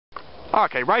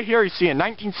Okay, right here you see a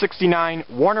 1969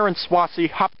 Warner & Swasey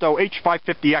Hopto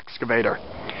H-550 excavator.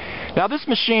 Now this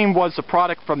machine was a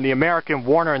product from the American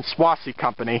Warner & Swasey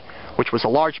company, which was a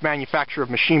large manufacturer of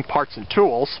machine parts and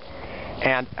tools.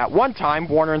 And at one time,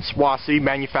 Warner & Swasey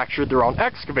manufactured their own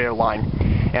excavator line.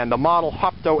 And the model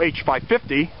Hopto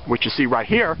H-550, which you see right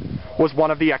here, was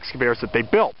one of the excavators that they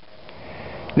built.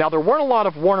 Now there weren't a lot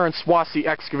of Warner & Swasey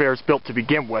excavators built to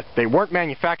begin with. They weren't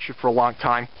manufactured for a long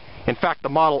time. In fact, the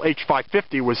model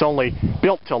H-550 was only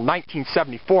built till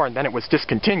 1974, and then it was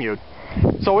discontinued.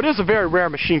 So it is a very rare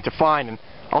machine to find, and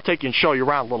I'll take you and show you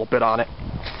around a little bit on it.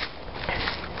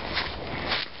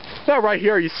 Now right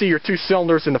here you see your two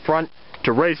cylinders in the front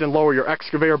to raise and lower your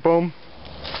excavator boom.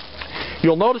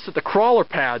 You'll notice that the crawler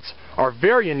pads are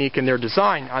very unique in their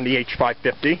design on the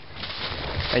H-550.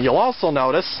 And you'll also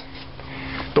notice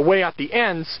the way at the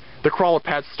ends the crawler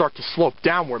pads start to slope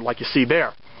downward like you see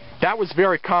there. That was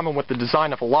very common with the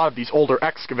design of a lot of these older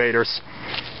excavators.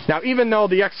 Now even though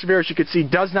the excavator, as you can see,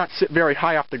 does not sit very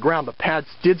high off the ground, the pads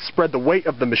did spread the weight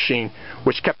of the machine,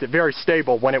 which kept it very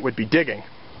stable when it would be digging.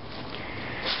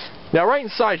 Now right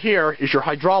inside here is your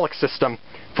hydraulic system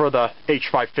for the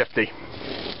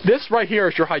H-550. This right here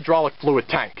is your hydraulic fluid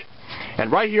tank.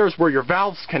 And right here is where your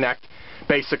valves connect,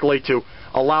 basically to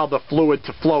allow the fluid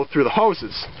to flow through the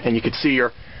hoses. And you can see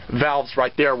your valves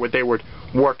right there where they would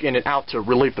work in and out to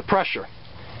relieve the pressure.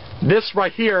 This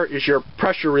right here is your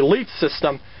pressure relief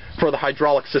system for the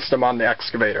hydraulic system on the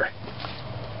excavator.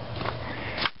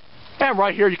 And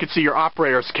right here you can see your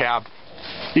operator's cab.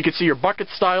 You can see your bucket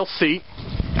style seat,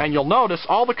 and you'll notice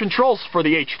all the controls for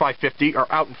the H-550 are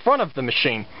out in front of the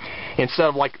machine. Instead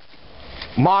of like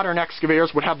modern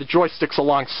excavators would have the joysticks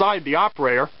alongside the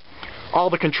operator, all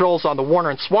the controls on the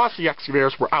Warner & Swasey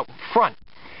excavators were out in front.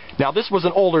 Now this was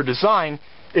an older design.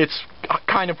 It's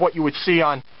kind of what you would see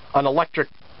on an electric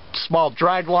small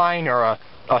drag line or a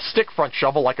stick front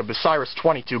shovel like a Bucyrus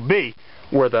 22B,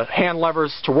 where the hand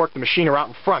levers to work the machine are out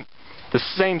in front. The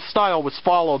same style was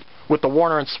followed with the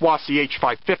Warner & Swasey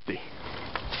H-550.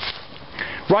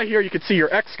 Right here you can see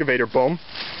your excavator boom,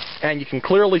 and you can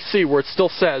clearly see where it still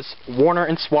says Warner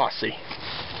 & Swasey.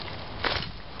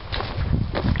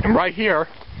 And right here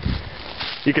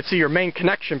you can see your main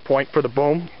connection point for the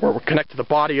boom, where we'll connect to the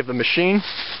body of the machine.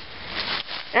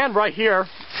 And right here,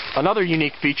 another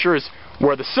unique feature is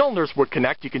where the cylinders would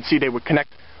connect. You can see they would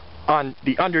connect on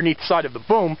the underneath side of the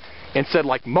boom, instead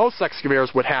like most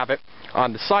excavators would have it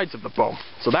on the sides of the boom.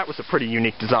 So that was a pretty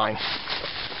unique design.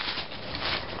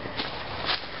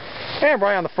 And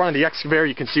right on the front of the excavator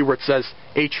you can see where it says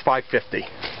H-550.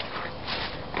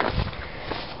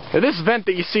 Now this vent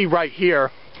that you see right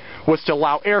here was to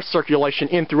allow air circulation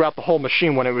in throughout the whole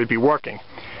machine when it would be working,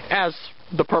 as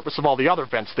the purpose of all the other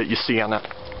vents that you see on it.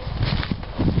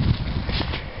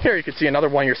 Here you can see another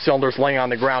one of your cylinders laying on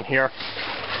the ground here.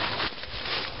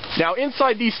 Now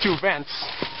inside these two vents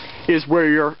is where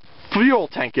your fuel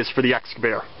tank is for the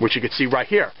excavator, which you can see right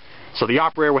here. So the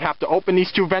operator would have to open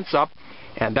these two vents up,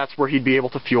 and that's where he'd be able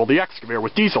to fuel the excavator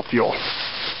with diesel fuel.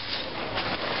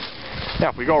 Now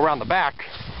if we go around the back,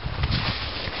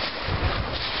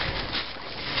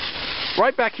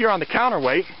 right back here on the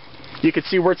counterweight, you can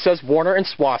see where it says Warner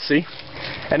 & Swasey,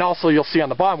 and also you'll see on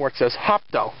the bottom where it says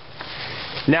Hopto.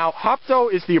 Now,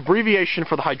 Hopto is the abbreviation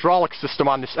for the hydraulic system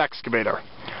on this excavator.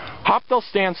 Hopto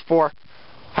stands for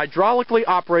Hydraulically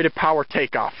Operated Power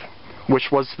Takeoff, which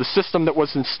was the system that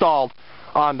was installed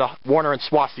on the Warner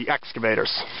 & Swasey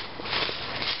excavators.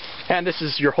 And this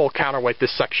is your whole counterweight,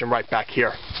 this section right back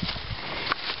here.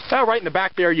 Now right in the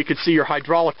back there you can see your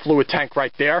hydraulic fluid tank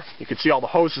right there. You can see all the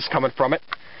hoses coming from it.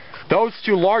 Those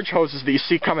two large hoses that you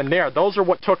see coming there, those are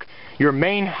what took your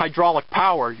main hydraulic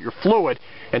power, your fluid,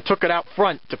 and took it out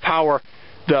front to power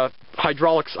the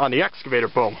hydraulics on the excavator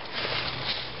boom.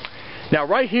 Now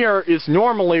right here is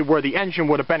normally where the engine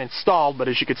would have been installed, but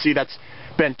as you can see that's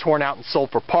been torn out and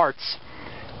sold for parts.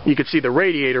 You can see the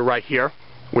radiator right here,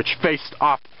 which faced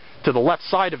off to the left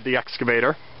side of the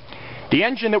excavator. The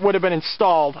engine that would have been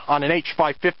installed on an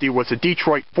H-550 was a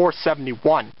Detroit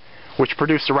 471, which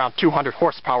produced around 200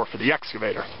 horsepower for the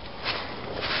excavator.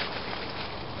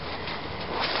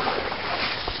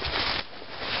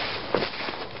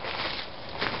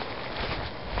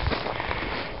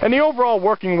 And the overall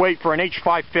working weight for an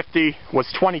H-550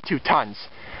 was 22 tons.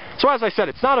 So as I said,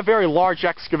 it's not a very large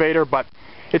excavator, but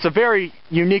it's a very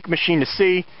unique machine to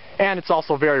see, and it's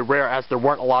also very rare as there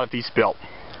weren't a lot of these built.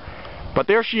 But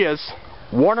there she is,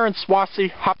 Warner &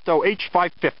 Swasey Hopto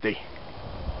H-550.